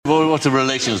What's the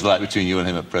relations like between you and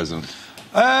him at present?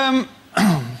 They're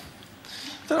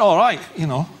all right, you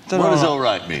know. What does all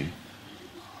right mean?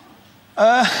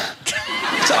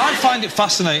 So I find it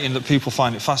fascinating that people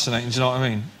find it fascinating, do you know what I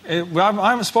mean? I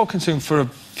haven't spoken to him for a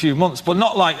few months, but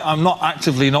not like I'm not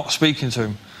actively not speaking to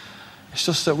him. It's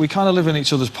just that we kind of live in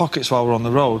each other's pockets while we're on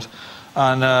the road,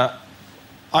 and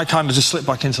I kind of just slip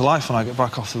back into life when I get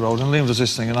back off the road, and Liam does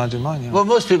his thing and I do mine, you know. Well,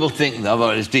 most people think, though,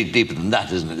 it's deeper than that,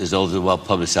 isn't it? There's all the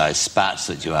well-publicised spats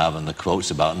that you have and the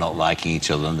quotes about not liking each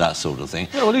other and that sort of thing.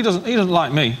 Yeah, well, he doesn't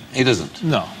like me. He doesn't?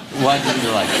 No. Why doesn't he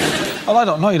like you? Well, I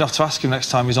don't know. You'd have to ask him next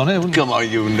time he's on here, wouldn't you? Come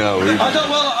on, you know.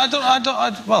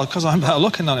 Well, because I'm better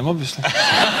looking than him, obviously. But,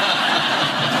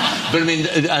 I mean,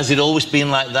 has it always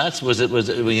been like that? Was it when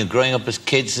you were growing up as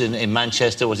kids in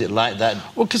Manchester, was it like that?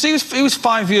 Well, because he was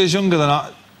 5 years younger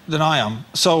than I am.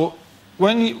 So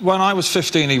when I was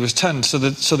 15, he was 10. So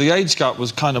the age gap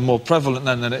was kind of more prevalent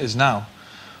then than it is now.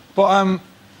 But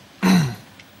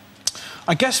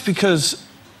I guess because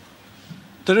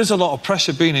there is a lot of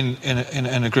pressure being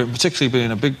in a group, particularly being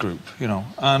in a big group, you know,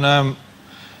 and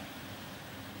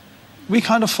we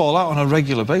kind of fall out on a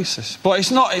regular basis. But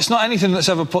it's not anything that's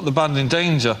ever put the band in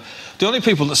danger. The only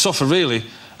people that suffer really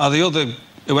are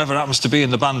whoever happens to be in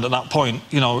the band at that point,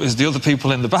 you know, is the other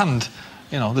people in the band.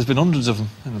 You know, there's been hundreds of them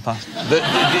in the past. But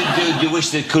do you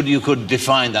wish that you could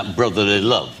define that brotherly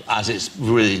love as it's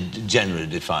really generally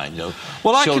defined? You know,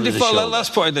 well, I could define. Let's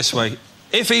put it this way: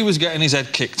 if he was getting his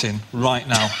head kicked in right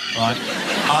now, right,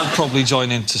 I'd probably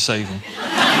join in to save him.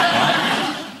 Right?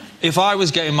 If I was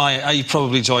getting he'd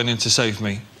probably join in to save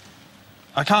me.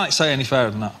 I can't say any fairer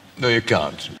than that. No, you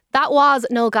can't. That was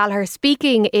Noel Gallagher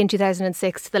speaking in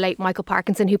 2006 to the late Michael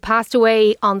Parkinson, who passed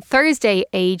away on Thursday,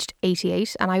 aged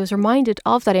 88. And I was reminded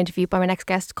of that interview by my next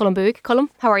guest, Colm Boohig. Colm,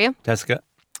 how are you? Jessica.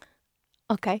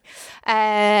 Okay.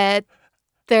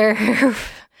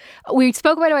 We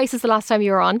spoke about Oasis the last time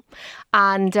you were on,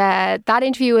 and that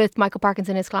interview with Michael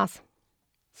Parkinson is class.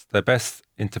 It's the best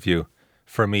interview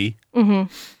for me.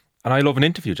 Mm-hmm. And I love an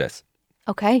interview, Jess.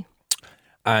 Okay.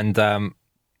 And I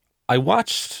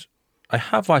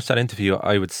have watched that interview,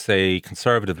 I would say,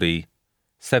 conservatively,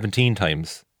 17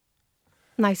 times.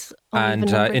 Nice.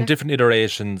 And in different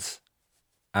iterations.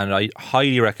 And I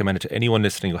highly recommend it to anyone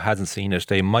listening who hasn't seen it.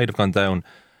 They might have gone down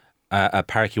a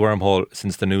parky wormhole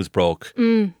since the news broke.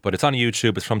 But it's on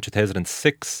YouTube. It's from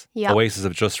 2006. Yep. Oasis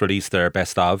have just released their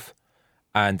best of.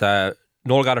 And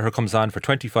Noel Gallagher comes on for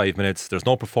 25 minutes. There's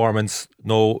no performance,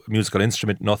 no musical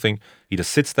instrument, nothing. He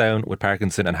just sits down with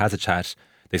Parkinson and has a chat.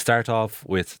 They start off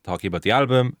with talking about the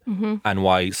album and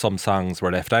why some songs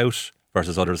were left out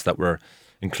versus others that were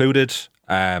included.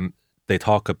 They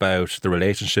talk about the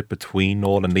relationship between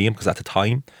Noel and Liam, because at the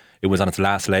time it was on its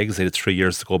last legs. They had 3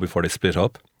 years to go before they split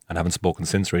up and haven't spoken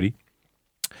since, really.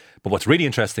 But what's really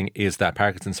interesting is that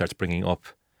Parkinson starts bringing up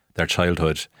their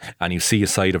childhood, and you see a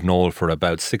side of Noel for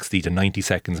about 60 to 90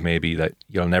 seconds maybe that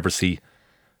you'll never see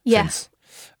since.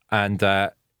 And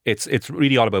it's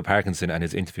really all about Parkinson and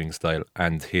his interviewing style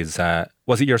and his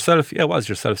was it yourself? Yeah, it was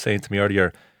yourself saying to me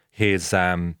earlier his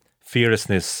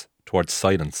fearlessness towards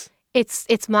silence.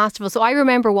 It's masterful. So I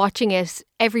remember watching it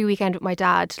every weekend with my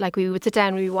dad. Like, we would sit down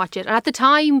and we would watch it, and at the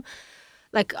time,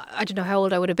 like, I don't know how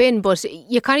old I would have been, but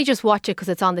you kind of just watch it because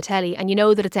it's on the telly and you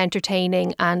know that it's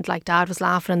entertaining, and like Dad was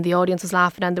laughing and the audience was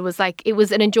laughing, and there was like, it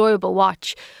was an enjoyable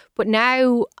watch. But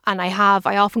now, and I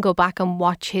often go back and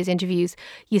watch his interviews,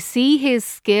 you see his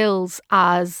skills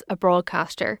as a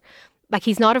broadcaster. Like,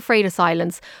 he's not afraid of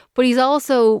silence, but he's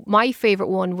also, my favourite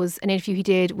one was an interview he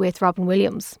did with Robin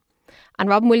Williams. And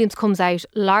Robin Williams comes out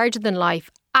larger than life,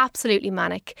 absolutely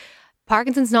manic.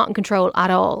 Parkinson's not in control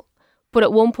at all. But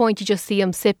at one point you just see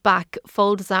him sit back,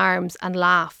 fold his arms and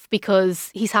laugh because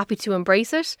he's happy to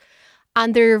embrace it.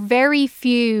 And there are very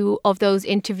few of those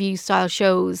interview style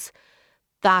shows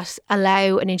that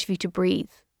allow an interview to breathe.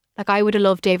 Like, I would have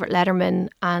loved David Letterman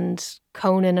and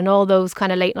Conan and all those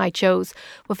kind of late night shows.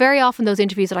 But very often those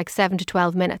interviews are like 7 to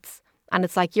 12 minutes. And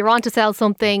it's like, you're on to sell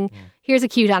something. Here's a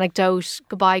cute anecdote.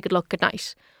 Goodbye, good luck, good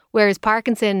night. Whereas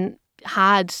Parkinson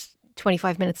had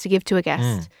 25 minutes to give to a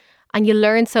guest. And you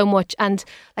learn so much. And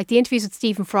like, the interviews with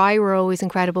Stephen Fry were always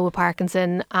incredible with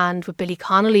Parkinson, and with Billy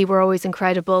Connolly were always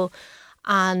incredible.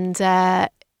 And I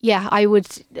would,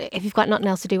 if you've got nothing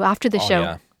else to do after the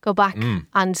show, go back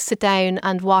and sit down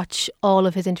and watch all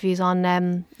of his interviews on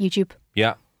YouTube.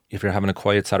 Yeah. If you're having a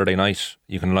quiet Saturday night,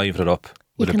 you can liven it up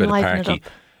with a bit of parky.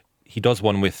 He does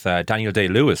one with Daniel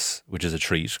Day-Lewis, which is a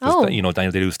treat. Because,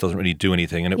 Daniel Day-Lewis doesn't really do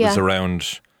anything. And it was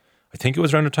around, I think it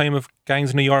was around the time of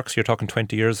Gangs in New York, so you're talking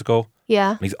 20 years ago.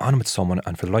 And he's on with someone,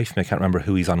 and for the life of me, I can't remember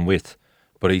who he's on with.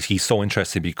 But he's so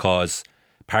interesting because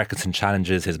Parkinson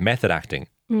challenges his method acting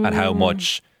and how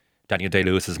much Daniel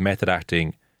Day-Lewis's method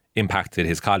acting impacted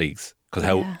his colleagues, because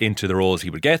how into the roles he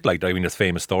would get. Like, I mean, there's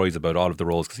famous stories about all of the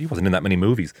roles because he wasn't in that many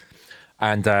movies.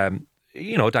 And,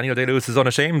 Daniel Day-Lewis is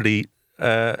unashamedly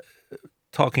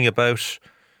talking about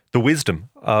the wisdom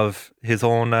of his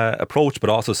own approach, but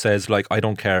also says, like, I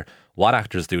don't care what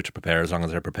actors do to prepare as long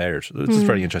as they're prepared. It's just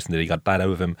very interesting that he got that out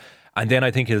of him. And then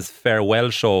I think his farewell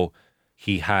show,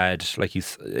 he had, like,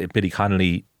 Billy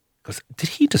Connolly. Because did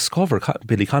he discover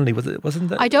Billy Connolly? Wasn't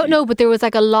that? I don't know, but there was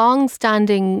like a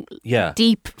long-standing,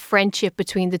 deep friendship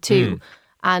between the two,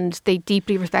 and they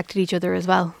deeply respected each other as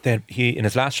well. Then in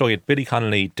his last show, he had Billy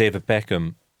Connolly, David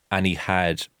Beckham, and he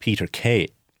had Peter Kay.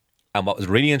 And what was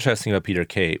really interesting about Peter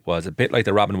Kay was a bit like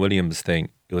the Robin Williams thing.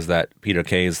 It was that Peter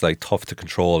Kay is like tough to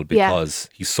control because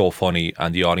he's so funny,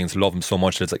 and the audience love him so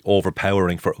much that it's like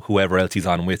overpowering for whoever else he's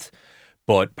on with.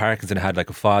 But Parkinson had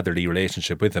like a fatherly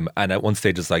relationship with him, and at one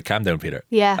stage it's like, calm down, Peter.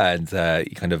 Yeah. And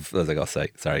he kind of was like, oh,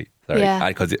 sorry. Yeah.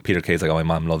 Because Peter Kay's like, oh, my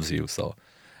mom loves you. So,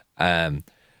 and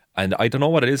I don't know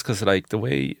what it is, because like the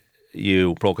way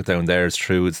you broke it down there is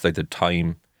true. It's like the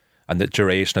time and the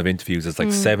duration of interviews is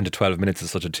like 7 to 12 minutes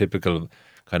is such a typical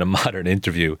kind of modern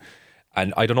interview.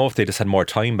 And I don't know if they just had more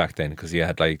time back then, because you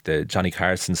had like the Johnny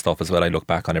Carson stuff as well. I look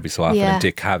back on every so often, and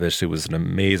Dick Cavett, who was an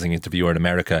amazing interviewer in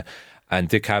America. And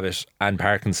Dick Cavett and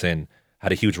Parkinson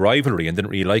had a huge rivalry and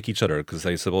didn't really like each other, because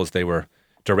I suppose they were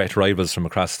direct rivals from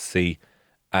across the sea.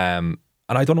 And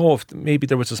I don't know if maybe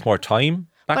there was just more time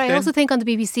back then. But I also think on the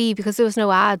BBC, because there was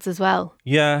no ads as well.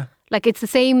 Yeah. Like, it's the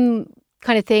same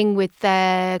kind of thing with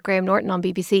Graham Norton on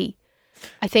BBC.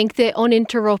 I think the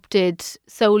uninterrupted,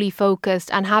 solely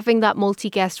focused, and having that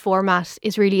multi-guest format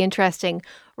is really interesting,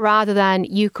 rather than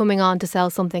you coming on to sell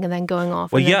something and then going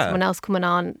off and then someone else coming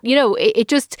on. You know,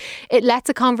 it lets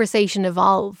a conversation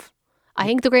evolve. I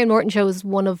think the Graham Norton show is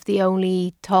one of the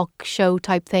only talk show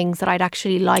type things that I'd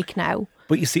actually like now.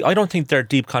 But you see, I don't think they're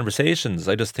deep conversations.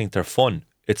 I just think they're fun.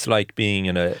 It's like being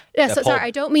in a sorry,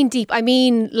 I don't mean deep. I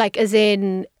mean like as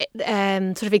in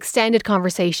sort of extended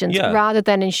conversations rather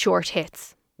than in short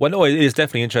hits. Well, no, it is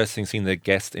definitely interesting seeing the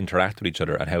guests interact with each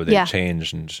other and how they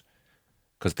change, and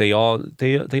because they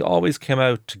always came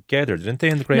out together, didn't they?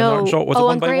 In the Graham Norton show, was it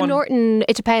one by Graham one? Norton,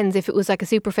 it depends. If it was like a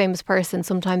super famous person,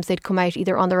 sometimes they'd come out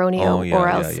either on their own or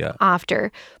else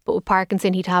after. But with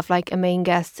Parkinson, he'd have like a main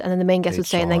guest, and then the main guest would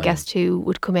stay, and then guest 2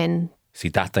 would come in. See,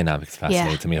 that dynamic's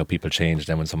fascinating to me, how people change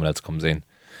then when someone else comes in.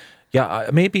 Yeah,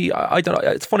 maybe, I don't know.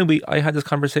 It's funny, I had this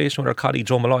conversation with our colleague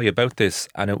Joe Malloy about this,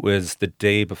 and it was the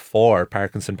day before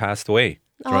Parkinson passed away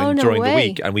during the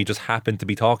week, and we just happened to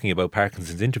be talking about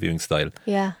Parkinson's interviewing style.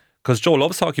 Yeah. Because Joe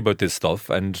loves talking about this stuff,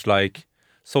 and like,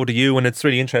 so do you, and it's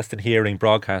really interesting hearing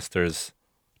broadcasters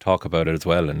talk about it as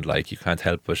well, and like, you can't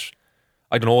help but...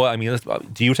 I don't know, I mean,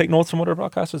 do you take notes from other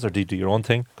broadcasters, or do you do your own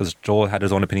thing? Because Joe had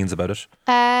his own opinions about it.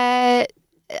 No,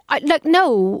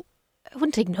 I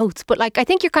wouldn't take notes, but like, I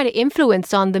think you're kind of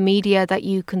influenced on the media that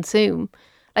you consume.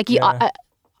 Like,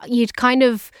 you'd kind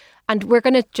of, and we're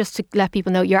going to just to let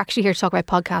people know, you're actually here to talk about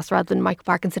podcasts rather than Michael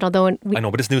Parkinson, although... I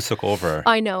know, but this news took over.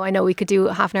 I know, we could do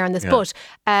half an hour on this,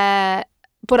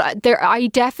 but I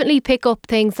definitely pick up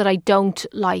things that I don't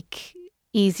like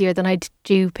easier than I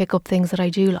do pick up things that I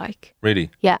do like. Really?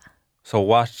 Yeah. So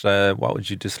what would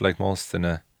you dislike most in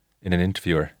an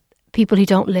interviewer? People who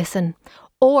don't listen.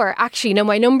 Or actually, no,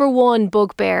 my number one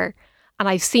bugbear, and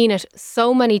I've seen it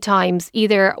so many times,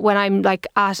 either when I'm like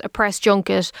at a press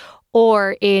junket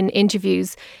or in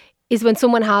interviews, is when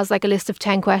someone has like a list of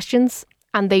 10 questions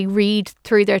and they read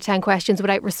through their 10 questions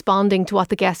without responding to what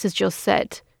the guest has just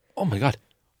said. Oh my God.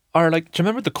 Or like, do you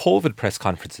remember the COVID press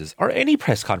conferences, or any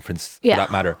press conference for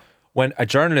that matter, when a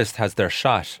journalist has their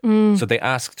shot, so they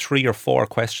ask 3 or 4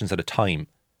 questions at a time.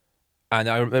 And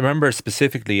I remember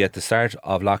specifically at the start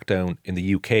of lockdown in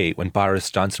the UK when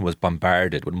Boris Johnson was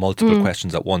bombarded with multiple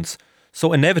questions at once.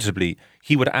 So inevitably,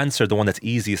 he would answer the one that's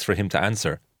easiest for him to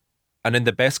answer. And then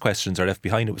the best questions are left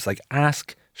behind. It was like,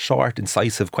 ask short,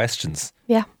 incisive questions.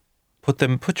 Yeah. Put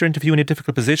your interview in a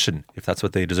difficult position, if that's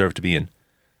what they deserve to be in.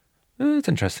 It's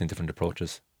interesting, different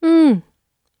approaches.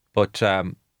 But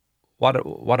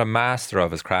what a master of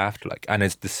his craft, like, and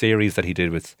it's the series that he did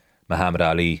with Muhammad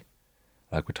Ali,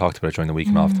 like we talked about it during the week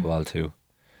and off the wall too.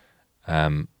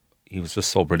 He was just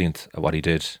so brilliant at what he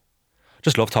did.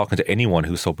 Just love talking to anyone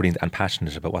who's so brilliant and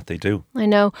passionate about what they do. I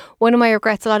know. One of my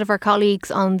regrets, a lot of our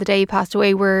colleagues on the day he passed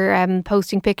away were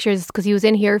posting pictures, because he was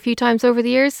in here a few times over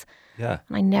the years. Yeah.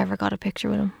 And I never got a picture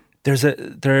with him. There was a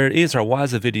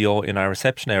video in our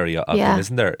reception area of him,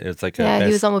 isn't there? It's like he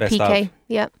was on with PK.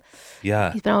 Yeah.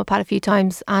 He's been on with Pat a few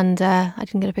times, and I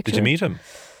didn't get a picture. Did you meet him?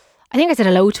 I think I said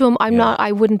hello to him.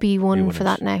 I wouldn't be one for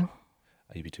that now.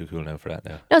 You'd be too cool now for that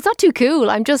now. No, it's not too cool.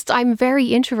 I'm very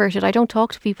introverted. I don't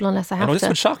talk to people unless I have to. This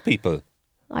would shock people.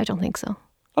 I don't think so.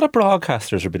 A lot of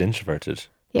broadcasters are a bit introverted.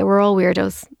 Yeah, we're all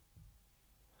weirdos.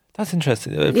 That's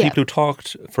interesting. People who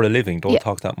talked for a living don't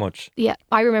talk that much. Yeah,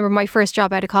 I remember my first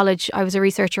job out of college. I was a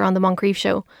researcher on the Moncrief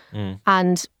show,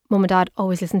 and Mum and Dad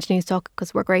always listened to News Talk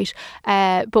because we're great.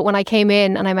 But when I came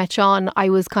in and I met Sean, I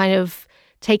was kind of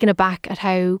taken aback at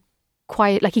how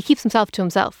quiet, like he keeps himself to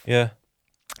himself. Yeah.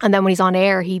 And then when he's on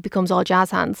air, he becomes all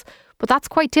jazz hands. But that's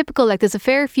quite typical. Like there's a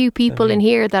fair few people in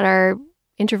here that are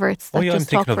introverts. That I'm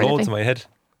thinking of loads in my head.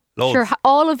 Loads. Sure,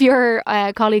 all of your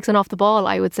colleagues on Off the Ball,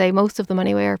 I would say, most of them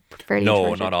anyway, are fairly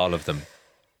introverted. No, not all of them.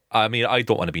 I mean, I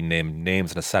don't want to be naming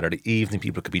names on a Saturday evening.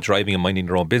 People could be driving and minding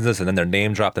their own business and then their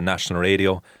name dropped on national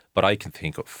radio. But I can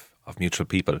think of mutual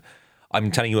people. I'm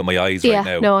telling you with my eyes right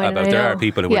now. There are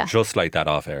people who are just like that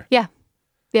off air. Yeah.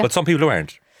 But some people who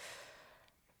aren't.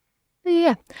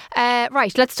 Yeah.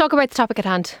 Right, let's talk about the topic at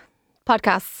hand.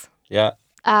 Podcasts. Yeah.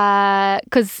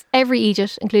 Because every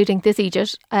Egypt, including this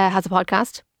Egypt, has a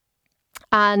podcast.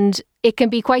 And it can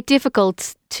be quite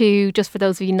difficult to, just for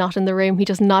those of you not in the room, he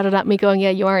just nodded at me going, yeah,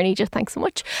 you are in Egypt, thanks so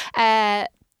much.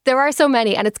 There are so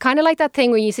many, and it's kind of like that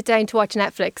thing where you sit down to watch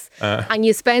Netflix and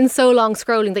you spend so long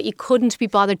scrolling that you couldn't be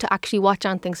bothered to actually watch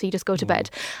anything, so you just go to bed.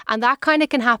 And that kind of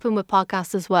can happen with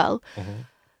podcasts as well.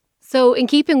 So in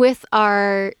keeping with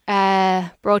our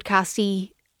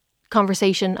broadcasty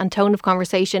conversation and tone of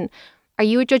conversation, are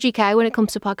you a judgy cow when it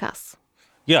comes to podcasts?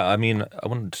 Yeah, I mean, I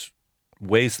wouldn't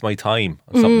waste my time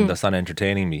on something that's not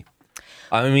entertaining me.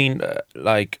 I mean,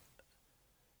 get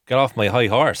off my high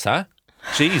horse, huh?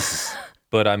 Jesus.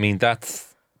 But I mean,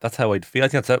 that's how I'd feel. I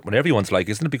think that's what everyone's like,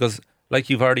 isn't it? Because like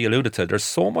you've already alluded to, there's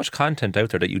so much content out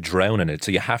there that you drown in it,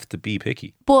 so you have to be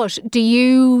picky. But do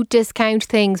you discount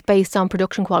things based on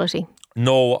production quality?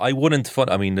 No, I wouldn't.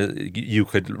 I mean, you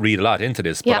could read a lot into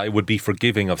this, but I would be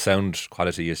forgiving of sound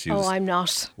quality issues. Oh, I'm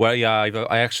not. Well, yeah,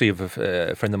 I actually have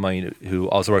a friend of mine who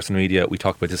also works in media. We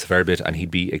talk about this a fair bit, and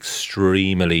he'd be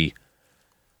extremely,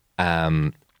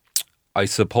 I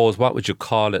suppose, what would you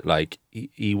call it? Like,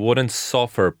 he wouldn't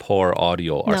suffer poor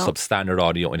audio or substandard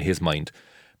audio in his mind.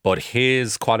 But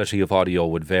his quality of audio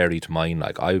would vary to mine.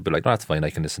 Like, I would be like, no, that's fine, I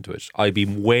can listen to it. I'd be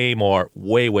way more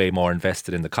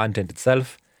invested in the content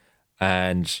itself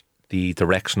and the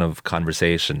direction of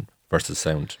conversation versus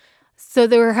sound. So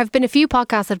there have been a few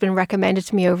podcasts that have been recommended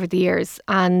to me over the years,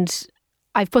 and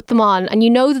I've put them on, and you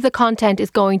know that the content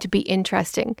is going to be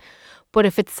interesting. But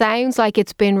if it sounds like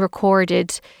it's been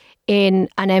recorded in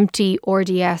an empty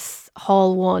RDS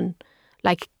Hall 1,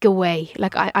 like, go away.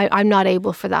 Like, I'm not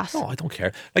able for that. No, I don't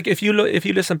care. Like, if you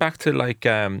listen back to like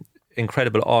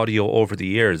incredible audio over the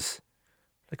years,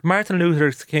 like Martin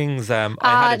Luther King's I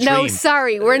Had a Dream. No,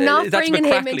 sorry, we're not bringing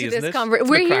him into this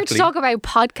conversation. We're here to talk about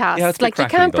podcasts. Yeah, like, you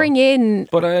can't bring in.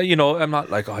 But I'm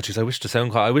not like, oh jeez, I wish the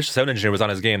sound engineer was on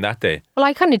his game that day. Well,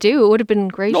 I kind of do. It would have been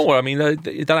great. No, I mean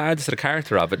that adds to the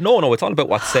character of it. No, it's all about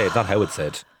what's said, not how it's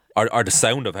said. Or the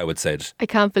sound of how it's said. I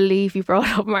can't believe you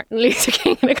brought up Martin Luther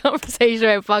King in a conversation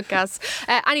about podcasts.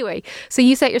 Anyway, so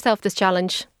you set yourself this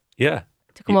challenge. Yeah.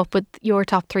 To come up with your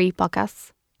top 3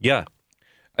 podcasts. Yeah.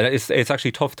 And it's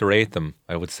actually tough to rate them,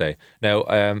 I would say. Now,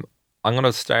 I'm going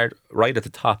to start right at the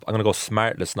top. I'm going to go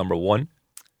Smartless number 1.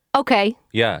 Okay.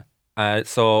 Yeah.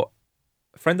 So,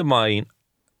 a friend of mine,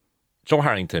 Joe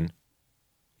Harrington,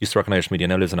 used to work in Irish media,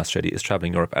 now lives in Australia, is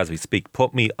travelling Europe as we speak,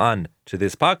 put me on to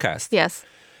this podcast. Yes.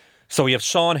 So we have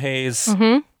Sean Hayes,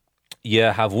 you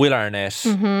have Will Arnett,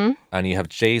 and you have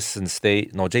Jason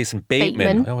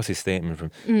Bateman. I always say Stateman from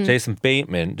Jason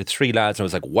Bateman, the 3 lads, and I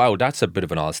was like, wow, that's a bit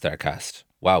of an all-star cast.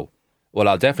 Wow. Well,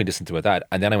 I'll definitely listen to that.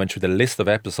 And then I went through the list of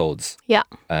episodes. Yeah.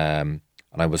 And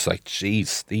I was like,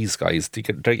 geez, these guys, they're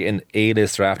getting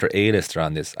A-lister after A-lister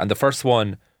on this. And the first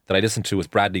one that I listened to was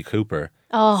Bradley Cooper.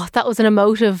 Oh, that was an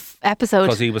emotive episode.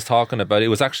 Because he was talking about, it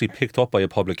was actually picked up by a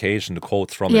publication, the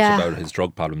quotes from it about his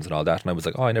drug problems and all that. And I was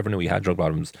like, oh, I never knew he had drug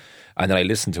problems. And then I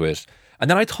listened to it. And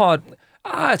then I thought,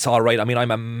 it's all right. I mean,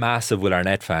 I'm a massive Will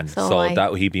Arnett fan. So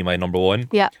that he'd be my number 1.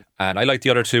 Yeah. And I like the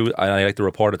other 2. And I like the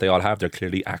rapport that they all have. They're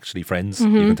clearly actually friends. You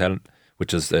can tell,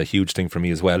 which is a huge thing for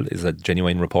me as well, is a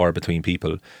genuine rapport between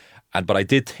people. But I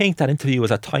did think that interview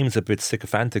was at times a bit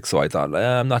sycophantic, so I thought,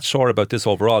 I'm not sure about this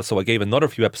overall. So I gave another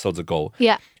few episodes a go.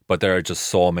 Yeah. But there are just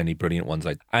so many brilliant ones.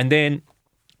 And then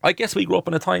I guess we grew up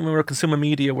in a time when we were consuming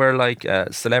media where like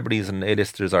celebrities and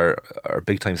A-listers are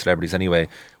big time celebrities anyway,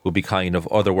 would be kind of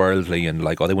otherworldly and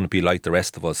like, they wouldn't be like the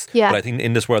rest of us. Yeah. But I think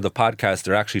in this world of podcasts,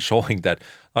 they're actually showing that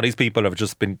these people have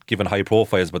just been given high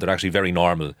profiles, but they're actually very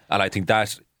normal. And I think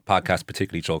that podcast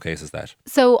particularly showcases that.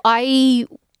 So I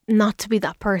not to be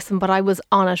that person, but I was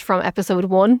on it from episode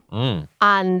 1.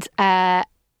 And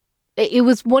it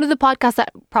was one of the podcasts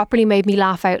that properly made me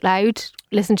laugh out loud,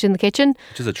 listening to in the kitchen.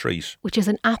 Which is a treat. Which is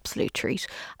an absolute treat.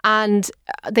 And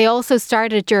they also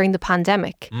started during the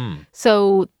pandemic.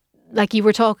 So, like you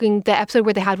were talking, the episode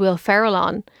where they had Will Ferrell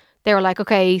on, they were like,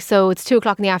 okay, so it's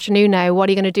 2:00 in the afternoon now. What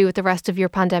are you going to do with the rest of your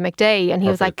pandemic day? And he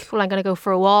was like, well, I'm going to go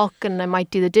for a walk and I might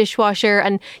do the dishwasher.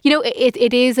 And, you know,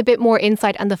 it is a bit more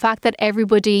insight. And the fact that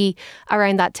everybody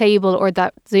around that table or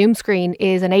that Zoom screen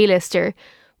is an A-lister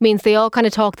means they all kind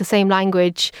of talk the same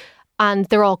language and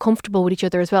they're all comfortable with each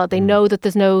other as well. They know that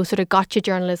there's no sort of gotcha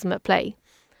journalism at play.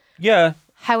 Yeah.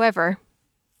 However,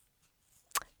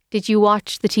 did you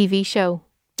watch the TV show?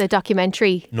 The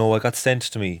documentary? No, it got sent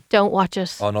to me. Don't watch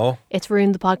it. Oh, no? It's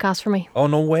ruined the podcast for me. Oh,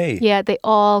 no way. Yeah, they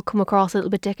all come across a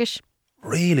little bit dickish.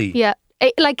 Really? Yeah.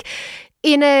 Like,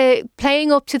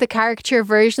 playing up to the caricature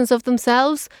versions of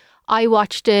themselves. I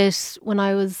watched it when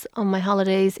I was on my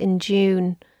holidays in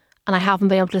June and I haven't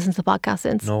been able to listen to the podcast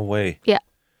since. No way. Yeah.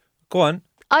 Go on.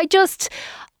 I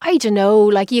don't know,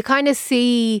 like you kind of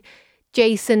see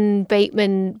Jason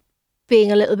Bateman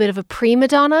being a little bit of a prima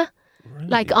donna. Really?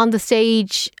 Like on the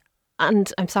stage,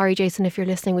 and I'm sorry, Jason, if you're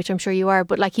listening, which I'm sure you are,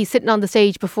 but like he's sitting on the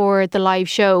stage before the live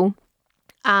show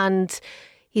and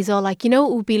he's all like, you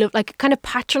know, it would be like kind of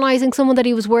patronising someone that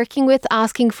he was working with,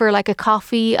 asking for like a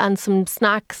coffee and some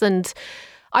snacks, and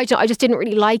I just didn't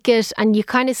really like it. And you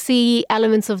kind of see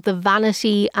elements of the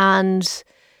vanity and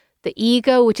the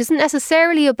ego, which isn't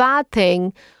necessarily a bad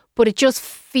thing, but it just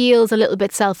feels a little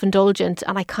bit self-indulgent,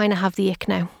 and I kind of have the ick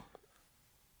now.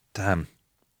 Damn.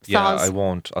 Yeah, I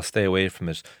won't. I'll stay away from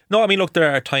it. No, I mean, look,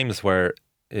 there are times where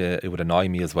it would annoy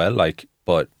me as well, like,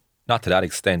 but not to that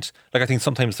extent. Like, I think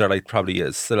sometimes they're like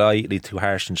probably slightly too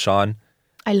harsh on Sean.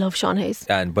 I love Sean Hayes.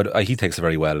 But he takes it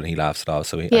very well and he laughs it off,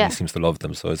 so and he seems to love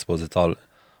them. So I suppose it's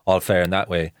all fair in that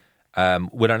way.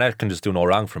 Will Arnett can just do no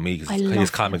wrong for me because his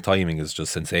comic timing is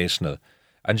just sensational.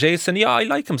 And Jason, yeah, I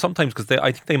like him sometimes because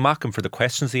I think they mock him for the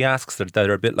questions he asks that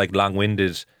are a bit like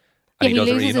long-winded. And he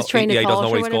loses his train of thought. He doesn't know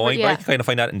where he's going. Yeah. But I kind of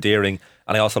find that endearing,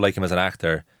 and I also like him as an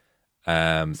actor.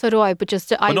 So do I, but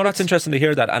that's interesting to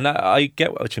hear that, and I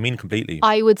get what you mean completely.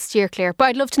 I would steer clear, but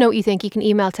I'd love to know what you think. You can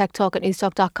email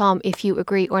techtalk@newstalk.com if you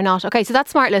agree or not. Okay, so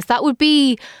that's Smart List. That would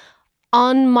be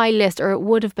on my list, or it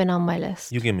would have been on my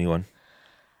list. You give me one.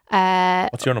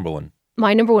 What's your number one?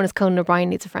 My number one is Conan O'Brien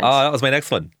Needs a Friend. Oh, that was my next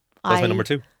one. That was my number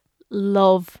 2.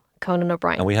 Love Conan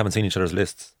O'Brien. And we haven't seen each other's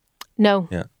lists. No.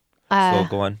 Yeah. So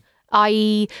go on.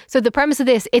 So the premise of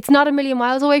this, it's not a million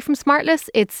miles away from Smart List.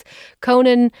 It's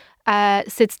Conan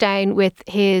sits down with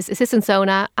his assistant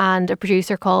Sona and a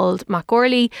producer called Matt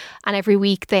Gorley, and every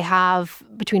week they have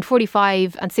between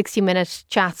 45 and 60-minute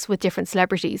chats with different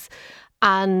celebrities,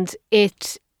 and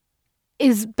it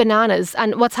is bananas.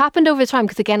 And what's happened over time,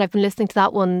 because again I've been listening to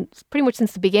that one pretty much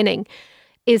since the beginning,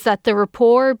 is that the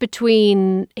rapport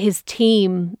between his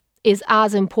team is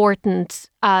as important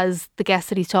as the guests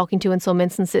that he's talking to in some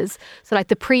instances. So like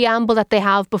the preamble that they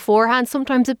have beforehand,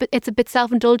 sometimes it's a bit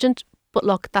self-indulgent, but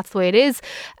look, that's the way it is.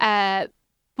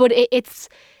 But it's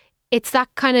that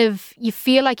kind of, you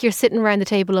feel like you're sitting around the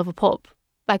table of a pub.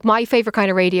 Like my favourite kind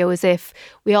of radio is if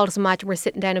we all just imagine we're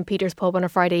sitting down in Peter's pub on a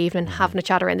Friday evening having a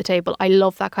chat around the table. I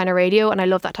love that kind of radio and I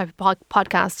love that type of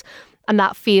podcast. And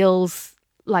that feels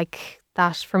like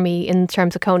that for me in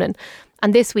terms of Conan.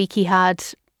 And this week he had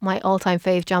my all-time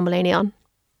fave, John Mulaney, on.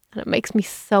 And it makes me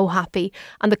so happy.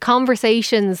 And the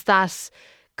conversations that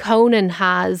Conan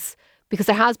has, because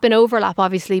there has been overlap,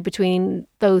 obviously, between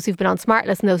those who've been on Smart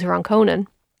List and those who are on Conan.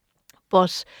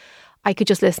 But I could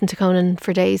just listen to Conan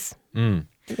for days.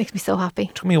 It makes me so happy.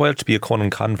 It took me a while to be a Conan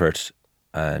convert.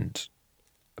 And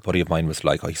a buddy of mine was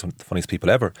like, oh, he's one of the funniest people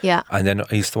ever. Yeah. And then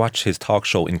I used to watch his talk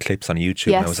show in clips on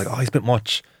YouTube. Yes. And I was like, oh, he's a bit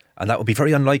much. And that would be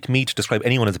very unlike me to describe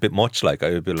anyone as a bit much. Like, I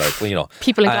would be like, well, you know.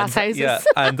 People in glass houses. Yeah,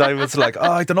 and I was like,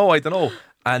 oh, I don't know.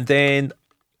 And then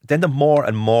the more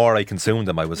and more I consumed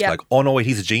them, I was like, oh no, wait,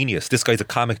 he's a genius. This guy's a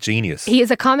comic genius. He is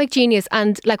a comic genius.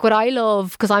 And like what I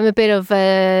love, because I'm a bit of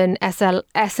an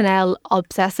SNL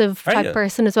obsessive type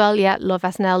person as well. Yeah, love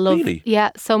SNL. Love, really? Yeah,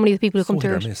 so many of the people who come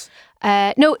through hit or it. miss.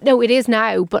 No, it is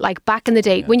now, but like back in the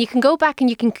day, when you can go back and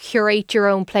you can curate your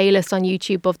own playlist on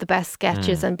YouTube of the best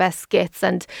sketches and best skits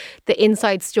and the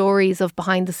inside stories of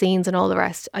behind the scenes and all the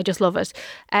rest. I just love it.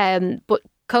 But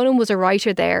Conan was a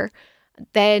writer there.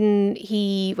 Then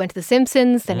he went to The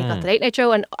Simpsons, then he got the Late Night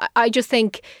Show, and I just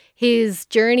think his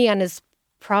journey and his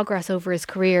progress over his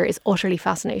career is utterly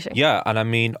fascinating. Yeah, and I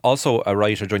mean, also a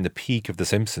writer during the peak of The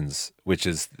Simpsons, which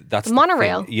is that's The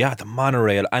monorail. Yeah, the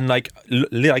monorail, and like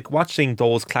watching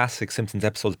those classic Simpsons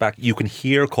episodes back, you can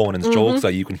hear Conan's jokes,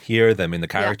 like you can hear them in the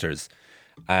characters.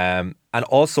 And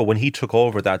also when he took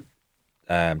over that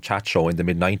chat show in the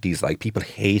mid-90s, like people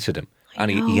hated him. And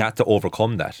he had to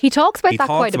overcome that. He talks about that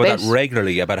quite a bit. He talks about that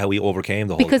regularly, about how he overcame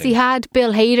the whole thing. Because he had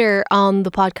Bill Hader on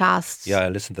the podcast. Yeah, I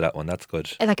listened to that one. That's good.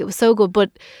 Like, it was so good.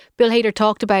 But Bill Hader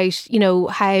talked about, you know,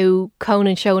 how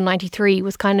Conan show in 93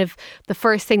 was kind of the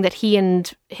first thing that he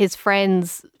and his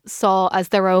friends saw as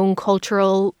their own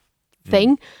cultural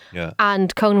thing. Yeah.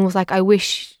 And Conan was like, I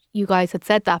wish you guys had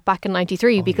said that back in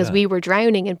 93 because we were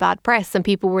drowning in bad press and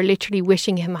people were literally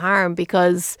wishing him harm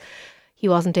because he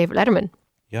wasn't David Letterman.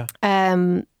 Yeah.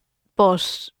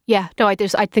 But yeah, no, I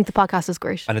think the podcast is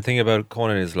great. And the thing about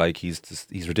Conan is like he's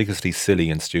ridiculously silly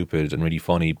and stupid and really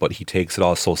funny, but he takes it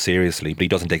all so seriously, but he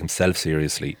doesn't take himself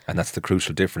seriously, and that's the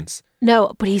crucial difference.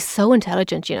 No, but he's so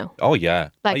intelligent, you know. Oh yeah,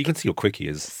 Like, you can see how quick he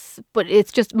is. But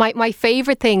it's just my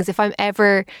favourite things if I'm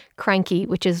ever cranky,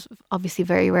 which is obviously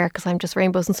very rare because I'm just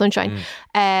rainbows and sunshine,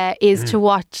 is to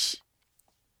watch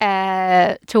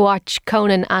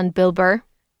Conan and Bill Burr.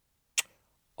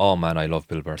 Oh man, I love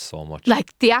Bill Burr so much.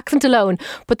 Like the accent alone,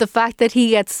 but the fact that he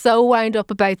gets so wound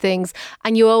up about things,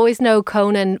 and you always know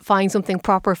Conan finds something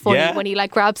proper funny when he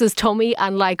like grabs his tummy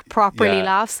and like properly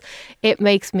laughs. It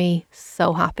makes me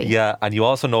so happy. Yeah, and you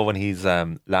also know when he's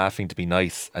laughing to be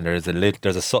nice, and there's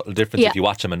a subtle difference if you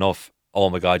watch him enough.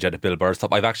 Oh my God, yeah, the Bill Burr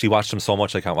stuff. I've actually watched him so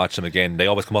much I can't watch them again. They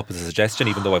always come up as a suggestion,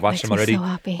 even though I've watched them already. So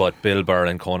happy. But Bill Burr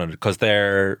and Conan, because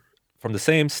they're from the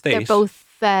same state. They're both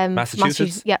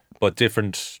Massachusetts, but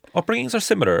different upbringings are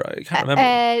similar. I can't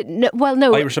remember.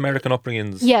 No. Irish American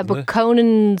upbringings. Yeah, but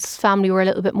Conan's family were a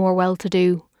little bit more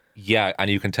well-to-do. Yeah,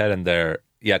 and you can tell in their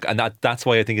and that's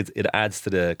why I think it adds to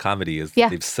the comedy is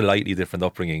they've slightly different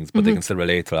upbringings, but they can still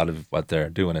relate to a lot of what they're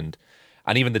doing.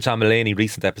 And even the John Mulaney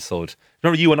recent episode.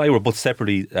 Remember, you and I were both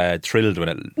separately thrilled when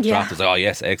it dropped. I was like, oh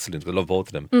yes, excellent. We love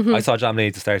both of them. I saw John Mulaney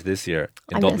at the start of this year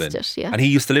in Dublin. Missed it, and he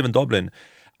used to live in Dublin.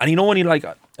 And you know when like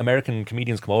American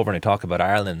comedians come over and they talk about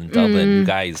Ireland and Dublin, you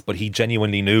guys, but he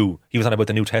genuinely knew. He was on about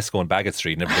the new Tesco on Baggot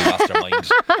Street and everybody lost their mind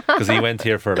because he went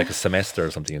here for like a semester or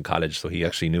something in college, so he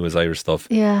actually knew his Irish stuff.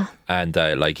 Yeah. And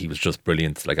like he was just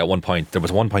brilliant. Like at one point, there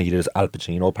was one point he did his Al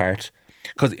Pacino part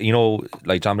because you know,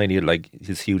 like John Mulaney, like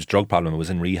his huge drug problem was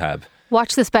in rehab.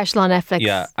 Watch the special on Netflix.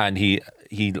 Yeah, and he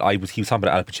was talking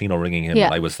about Al Pacino ringing him.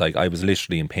 And I was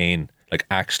literally in pain, like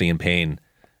actually in pain,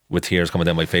 with tears coming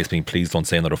down my face, being, please don't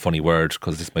say another funny word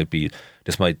because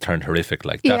this might turn horrific.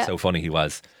 Like that's how funny he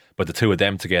was. But the two of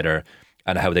them together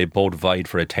and how they both vied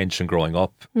for attention growing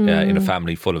up in a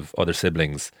family full of other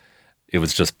siblings. It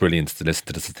was just brilliant to listen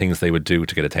to the things they would do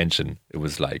to get attention. It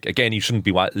was like, again, you shouldn't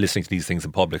be listening to these things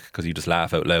in public because you just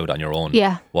laugh out loud on your own.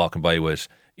 Yeah. Walking by with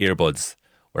earbuds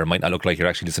where it might not look like you're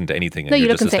actually listening to anything and you're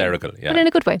just hysterical. Yeah. But in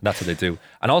a good way. That's what they do.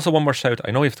 And also one more shout,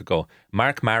 I know you have to go.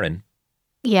 Mark Maron.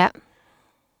 Yeah.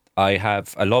 I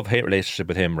have a love-hate relationship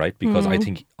with him, right? Because I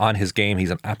think on his game,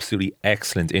 he's an absolutely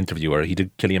excellent interviewer. He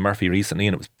did Cillian Murphy recently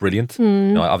and it was brilliant. You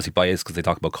know, obviously biased because they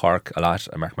talk about Cork a lot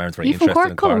and Mark Maron's very interested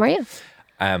in Cork. Colm, are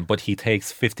you? But he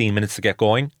takes 15 minutes to get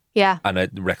going. Yeah. And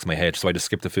it wrecks my head. So I just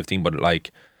skipped the 15, but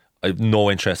like I have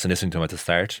no interest in listening to him at the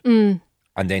start. And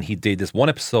then he did this one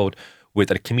episode with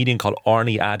a comedian called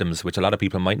Arnie Adams, which a lot of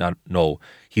people might not know.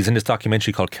 He's in this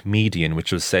documentary called Comedian,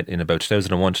 which was set in about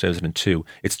 2001, 2002.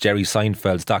 It's Jerry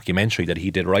Seinfeld's documentary that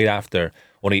he did right after,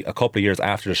 only a couple of years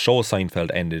after the show Seinfeld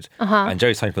ended. And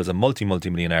Jerry Seinfeld's a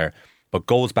multi-millionaire, but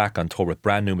goes back on tour with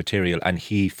brand new material, and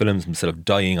he films himself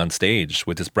dying on stage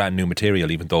with this brand new material,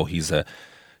 even though he's a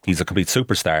complete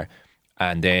superstar.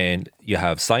 And then you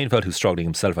have Seinfeld, who's struggling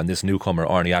himself, and this newcomer,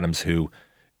 Arnie Adams, who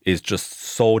is just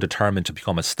so determined to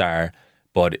become a star,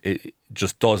 but it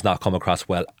just does not come across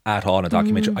well at all in a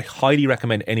documentary. I highly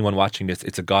recommend anyone watching this.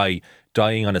 It's a guy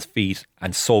dying on his feet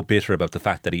and so bitter about the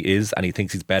fact that he is, and he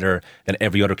thinks he's better than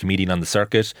every other comedian on the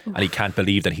circuit, and he can't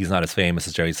believe that he's not as famous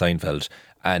as Jerry Seinfeld.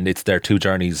 And it's their two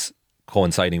journeys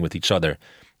coinciding with each other.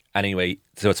 Anyway,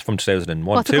 so it's from 2001.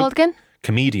 What's it called again?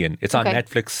 Comedian. It's on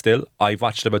Netflix still. I've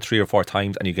watched it about 3 or 4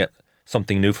 times and you get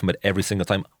something new from it every single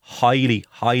time. Highly,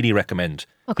 highly recommend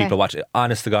people watch it.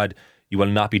 Honest to God, you will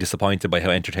not be disappointed by how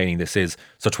entertaining this is.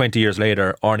 So 20 years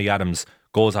later, Arnie Adams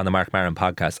goes on the Mark Maron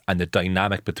podcast and the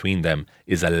dynamic between them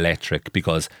is electric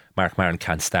because Mark Maron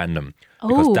can't stand him.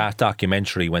 Because that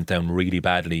documentary went down really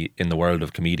badly in the world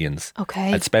of comedians.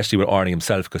 Especially with Arnie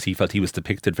himself, because he felt he was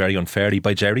depicted very unfairly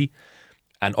by Jerry.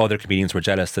 And other comedians were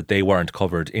jealous that they weren't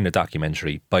covered in a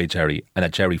documentary by Jerry, and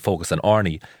that Jerry focused on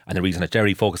Arnie. And the reason that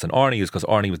Jerry focused on Arnie is because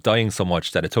Arnie was dying so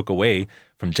much that it took away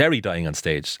from Jerry dying on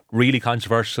stage. Really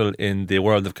controversial in the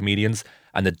world of comedians.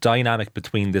 And the dynamic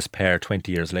between this pair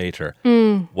 20 years later,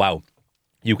 wow.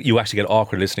 You actually get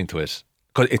awkward listening to it.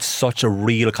 Because it's such a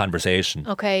real conversation.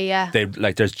 Okay, yeah.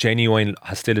 There's genuine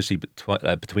hostility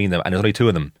between them, and there's only two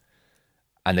of them.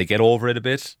 And they get over it a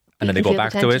bit, and then they go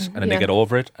back to it, and then they get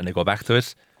over it, and they go back to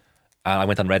it. And I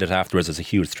went on Reddit afterwards. There's a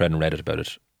huge thread on Reddit about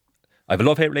it. I have a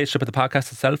love-hate relationship with the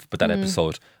podcast itself, but that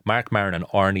episode, Mark Maron and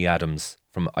Arnie Adams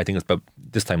from, I think it's about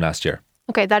this time last year.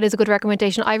 Okay, that is a good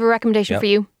recommendation. I have a recommendation for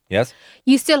you. Yes?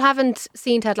 You still haven't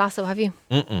seen Ted Lasso, have you?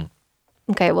 Mm-mm.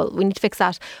 Okay, well, we need to fix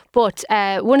that. But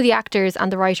one of the actors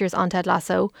and the writers on Ted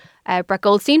Lasso, Brett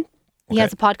Goldstein, he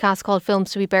has a podcast called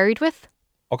Films to be Buried With.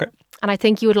 Okay. And I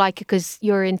think you would like it because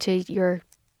you're into your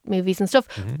movies and stuff.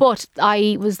 But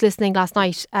I was listening last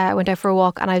night. I went out for a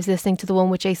walk and I was listening to the one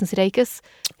with Jason Sudeikis,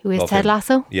 who is Ted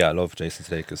Lasso. Yeah, I love Jason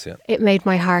Sudeikis, yeah. It made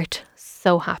my heart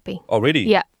so happy. Oh, really?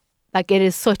 Yeah. Like, it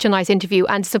is such a nice interview.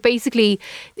 And so basically,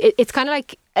 it's kind of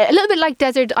like a little bit like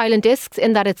Desert Island Discs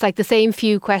in that it's like the same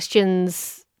few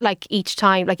questions like each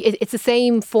time. Like, it's the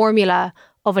same formula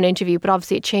of an interview, but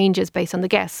obviously it changes based on the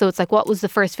guest. So it's like, what was the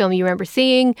first film you remember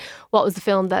seeing? What was the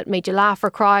film that made you laugh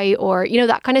or cry, or, you know,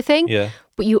 that kind of thing? Yeah.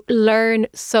 But you learn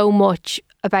so much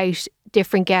about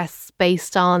different guests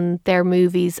based on their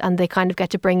movies, and they kind of get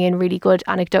to bring in really good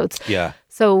anecdotes. Yeah.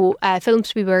 So Films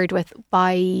to be Buried With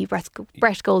by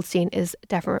Brett Goldstein is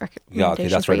definitely recommendation. Yeah, okay,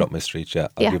 that's right up my street, yeah.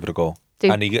 I'll give it a go.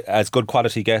 And he has good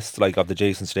quality guests, like of the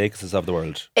Jason Sudeikis of the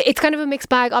world. It's kind of a mixed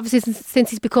bag. Obviously,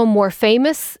 since he's become more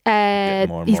famous,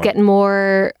 he's getting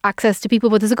more access to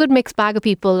people. But there's a good mixed bag of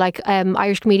people, like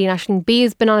Irish comedian Aisling B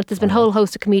has been on it. There's been a whole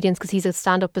host of comedians because he's a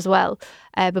stand-up as well.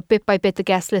 But bit by bit, the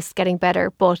guest list is getting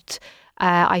better. But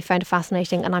I found it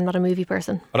fascinating, and I'm not a movie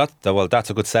person. Well,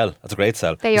 that's a good sell. That's a great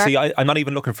sell. See, I'm not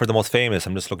even looking for the most famous.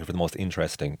 I'm just looking for the most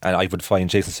interesting. And I would find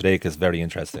Jason Sudeikis very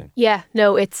interesting. Yeah,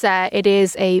 no, it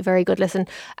is a very good listen.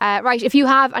 Right, if you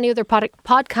have any other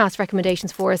podcast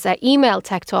recommendations for us, email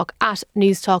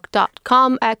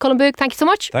techtalk@newstalk.com. Colm Boohig, thank you so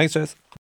much. Thanks, Jess.